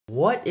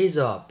What is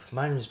up?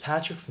 My name is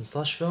Patrick from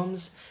Slush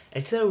Films,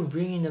 and today we're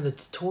bringing another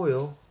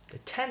tutorial, the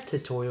 10th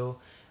tutorial,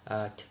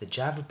 to the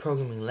Java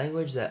programming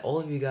language that all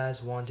of you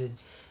guys wanted,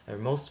 or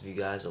most of you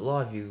guys, a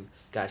lot of you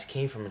guys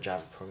came from a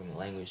Java programming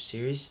language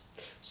series.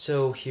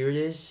 So here it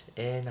is,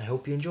 and I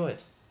hope you enjoy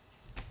it.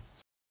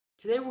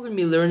 Today we're going to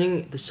be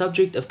learning the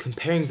subject of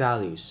comparing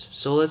values,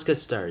 so let's get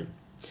started.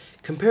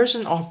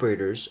 Comparison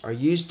operators are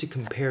used to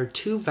compare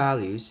two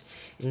values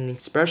in an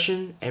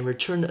expression and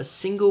return a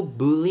single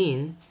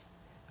Boolean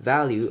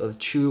value of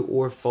true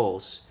or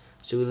false.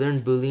 So we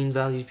learned Boolean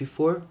values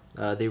before.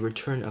 They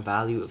return a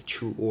value of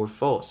true or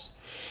false.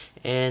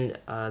 And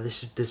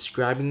this is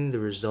describing the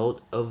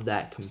result of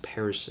that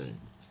comparison.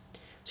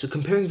 So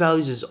comparing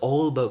values is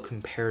all about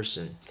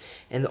comparison.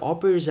 And the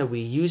operators that we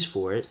use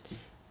for it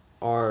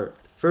are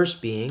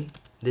first being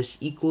this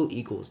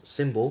equal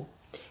symbol.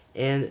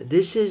 And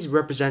this is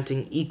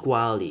representing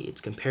equality. It's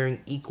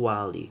comparing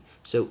equality.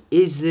 So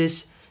is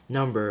this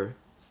number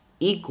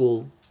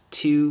equal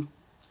to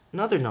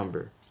another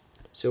number?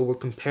 So we're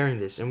comparing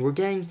this, and we're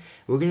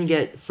gonna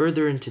get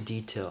further into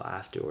detail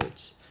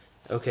afterwards.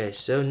 Okay,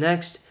 so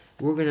next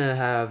we're gonna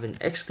have an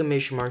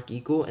exclamation mark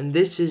equal, and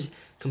this is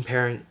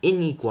comparing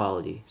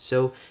inequality.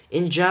 So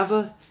in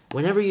Java,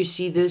 whenever you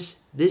see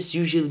this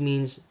usually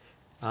means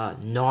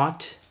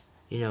not,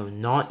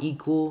 not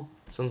equal,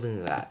 something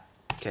like that.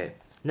 Okay,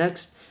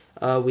 next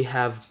we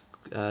have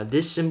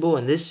this symbol,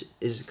 and this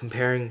is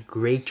comparing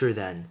greater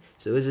than.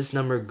 So is this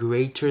number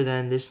greater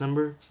than this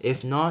number?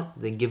 If not,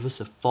 then give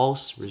us a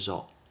false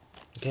result.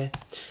 Okay.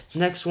 The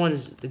next one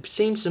is the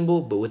same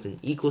symbol but with an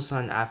equal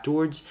sign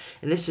afterwards,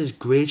 and this is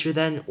greater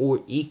than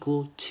or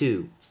equal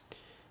to.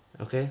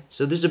 Okay.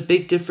 So there's a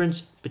big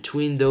difference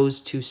between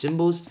those two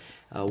symbols.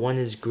 One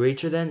is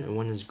greater than and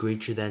one is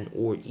greater than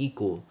or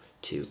equal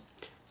to.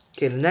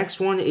 Okay. The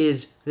next one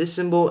is this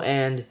symbol,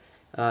 and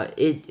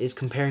it is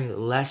comparing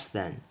less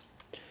than.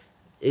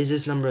 Is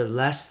this number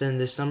less than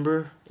this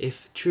number?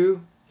 If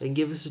true, then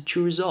give us a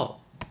true result,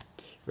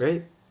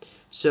 right?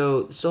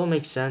 So this all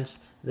makes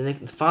sense. The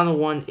final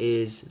one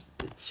is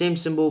the same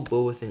symbol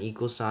but with an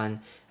equal sign,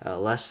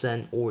 less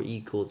than or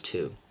equal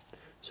to.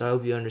 So I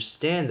hope you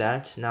understand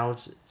that. Now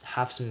let's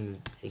have some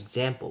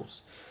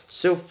examples.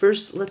 So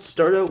first, let's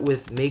start out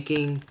with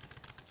making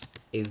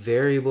a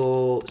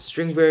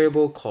string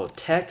variable called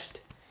text,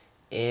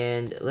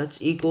 and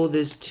let's equal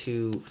this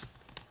to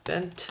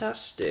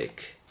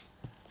fantastic,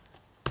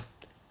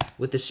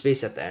 with the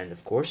space at the end,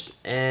 of course.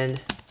 And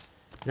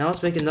now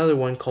let's make another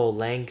one called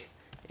lang,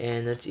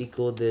 and let's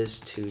equal this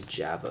to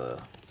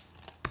Java.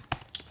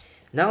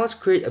 Now let's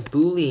create a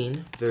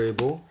Boolean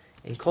variable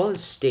and call it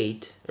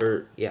state,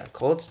 and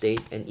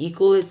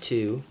equal it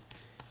to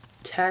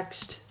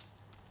text.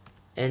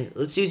 And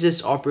let's use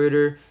this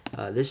operator.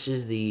 This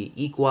is the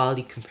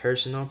equality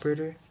comparison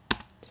operator,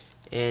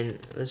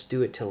 and let's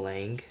do it to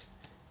lang,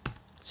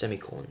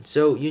 semicolon.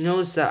 So you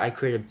notice that I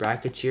created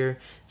brackets here.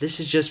 This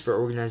is just for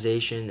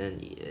organization,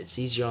 and it's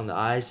easier on the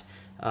eyes.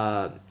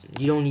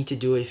 You don't need to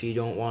do it if you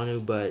don't want to,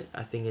 but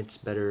I think it's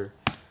better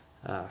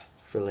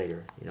for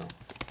later,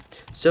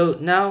 So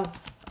now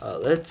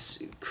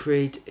let's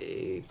create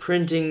a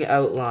printing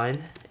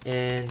outline,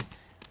 and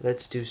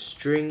let's do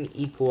string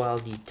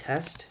equality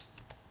test,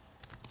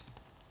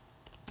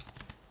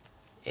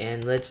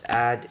 and let's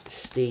add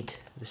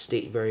the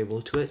state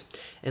variable to it.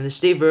 And the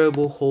state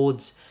variable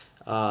holds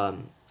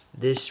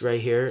this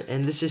right here,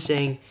 and this is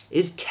saying,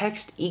 is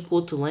text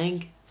equal to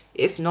lang?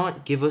 If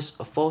not, give us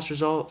a false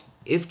result.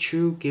 If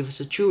true, give us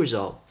a true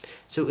result.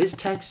 So is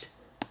text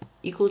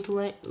equal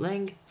to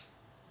lang?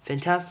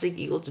 Fantastic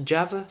equal to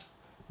Java?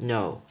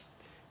 No.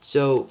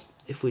 So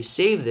if we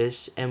save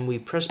this and we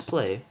press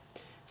play,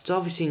 it's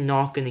obviously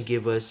not going to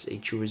give us a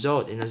true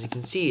result, and as you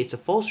can see, it's a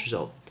false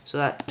result. So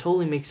that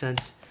totally makes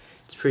sense.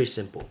 It's pretty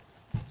simple.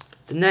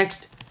 The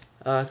next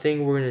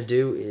thing we're going to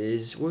do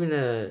is we're going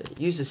to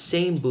use the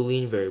same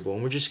Boolean variable,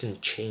 and we're just going to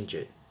change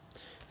it.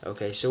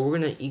 Okay, so we're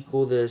going to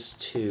equal this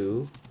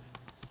to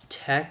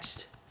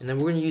text, and then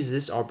we're going to use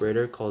this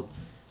operator called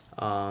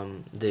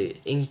the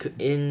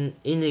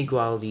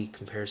inequality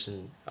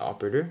comparison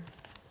operator,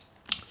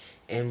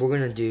 and we're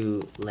going to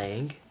do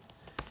lang,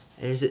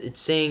 and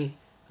it's saying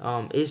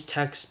is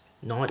text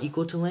not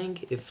equal to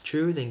lang? If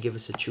true, then give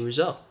us a true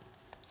result.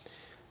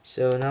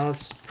 So now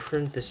let's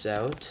print this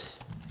out.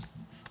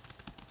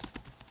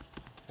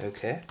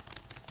 Okay,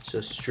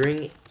 so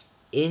string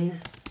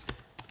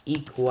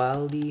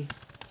inequality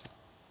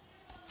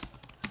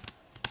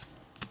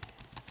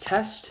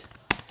test,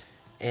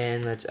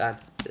 and let's add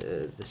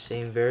the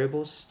same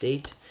variable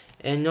state,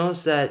 and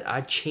notice that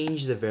I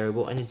changed the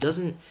variable, and it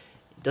doesn't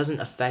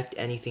affect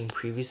anything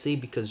previously,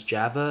 because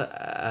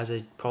Java, as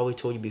I probably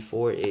told you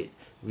before, it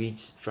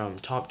reads from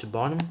top to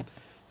bottom.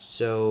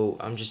 So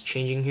I'm just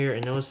changing here,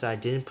 and notice that I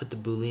didn't put the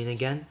Boolean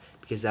again,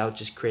 because that would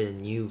just create a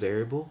new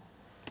variable.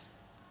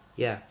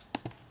 Yeah,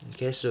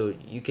 okay, so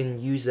you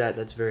can use that.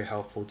 That's very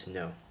helpful to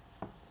know.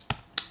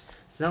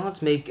 So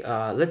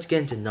now let's get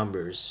into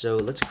numbers. So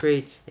let's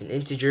create an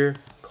integer,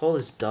 call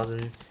this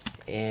dozen,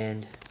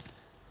 and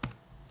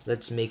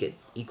let's make it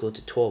equal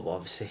to 12,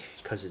 obviously,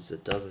 because it's a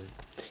dozen.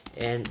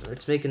 And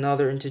let's make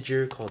another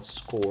integer called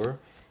score,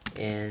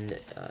 and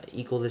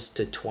equal this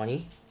to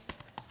 20.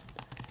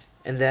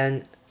 And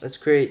then let's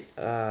create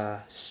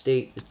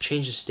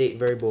change the state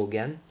variable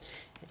again,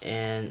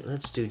 and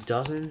let's do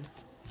dozen.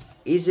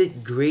 Is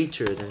it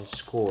greater than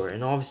score?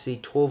 And obviously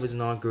 12 is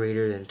not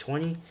greater than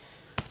 20,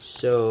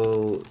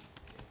 so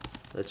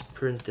let's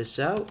print this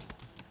out.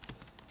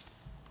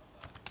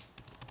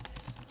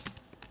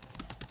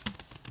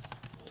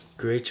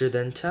 Greater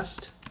than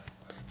test,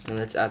 and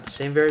let's add the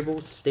same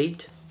variable,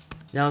 state.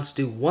 Now let's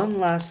do one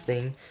last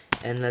thing,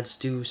 and let's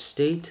do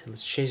state.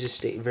 Let's change the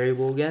state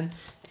variable again,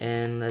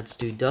 and let's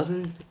do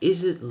dozen.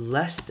 Is it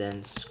less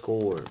than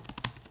score?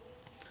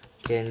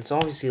 Okay, and it's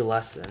obviously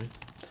less than,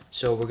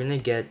 so we're gonna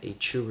get a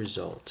true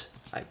result,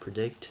 I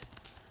predict.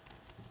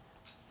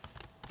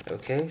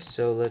 Okay,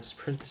 so let's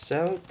print this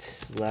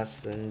out, less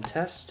than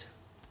test,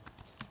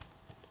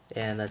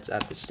 and let's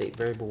add the state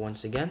variable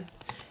once again.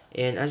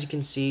 And as you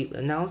can see,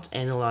 now let's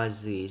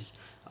analyze these.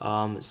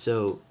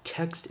 So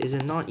text is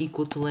it not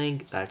equal to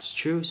lang? That's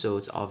true, so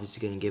it's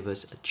obviously going to give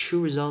us a true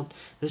result.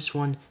 This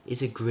one,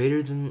 is it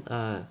greater than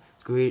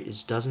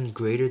is dozen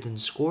greater than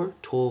score?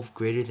 12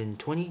 greater than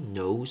 20?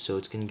 No, so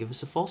it's going to give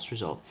us a false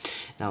result.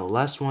 Now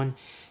last one,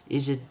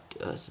 is it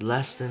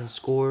less than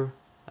score?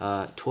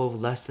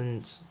 12 less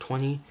than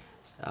 20?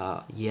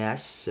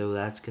 Yes, so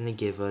that's going to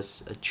give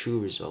us a true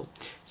result.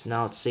 So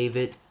now let's save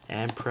it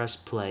and press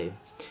play.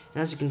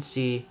 And as you can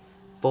see,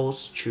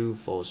 false, true,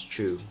 false,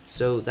 true.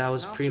 So that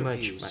was pretty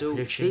much my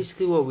prediction.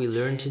 Basically what we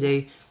learned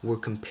today, we're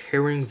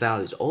comparing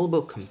values, all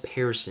about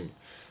comparison.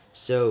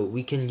 So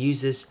we can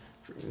use this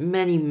for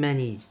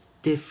many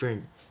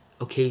different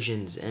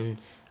occasions, and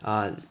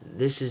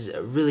this is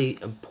a really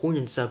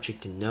important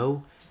subject to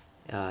know,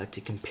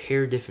 to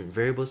compare different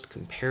variables, to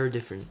compare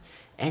different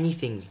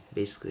anything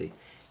basically,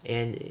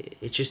 and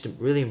it's just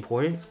really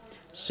important.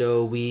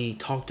 So we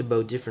talked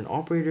about different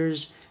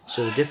operators.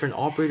 So the different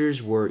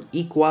operators were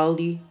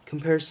equality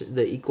comparison,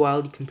 the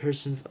equality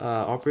comparison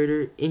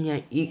operator,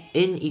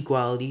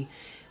 inequality,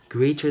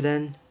 greater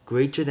than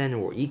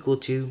or equal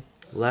to,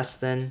 less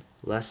than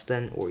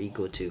or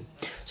equal to.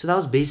 So that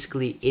was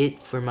basically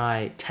it for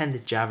my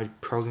 10th Java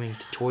programming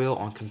tutorial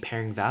on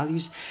comparing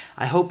values.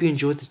 I hope you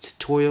enjoyed this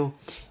tutorial,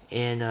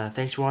 and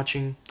thanks for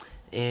watching,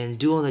 and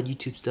do all that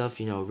YouTube stuff,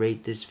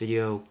 rate this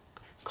video,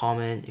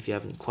 comment if you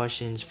have any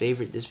questions,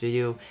 favorite this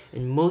video,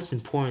 and most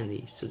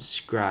importantly,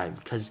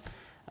 subscribe, because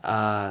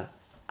I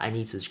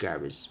need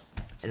subscribers,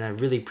 and I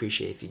really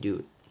appreciate if you do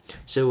it.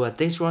 So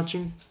thanks for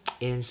watching,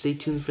 and stay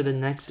tuned for the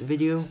next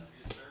video,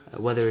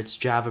 whether it's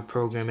Java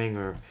programming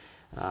or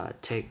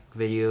tech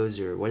videos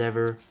or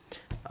whatever.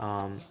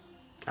 I'm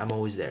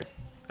always there.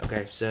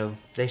 Okay, so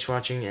thanks for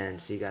watching,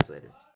 and see you guys later.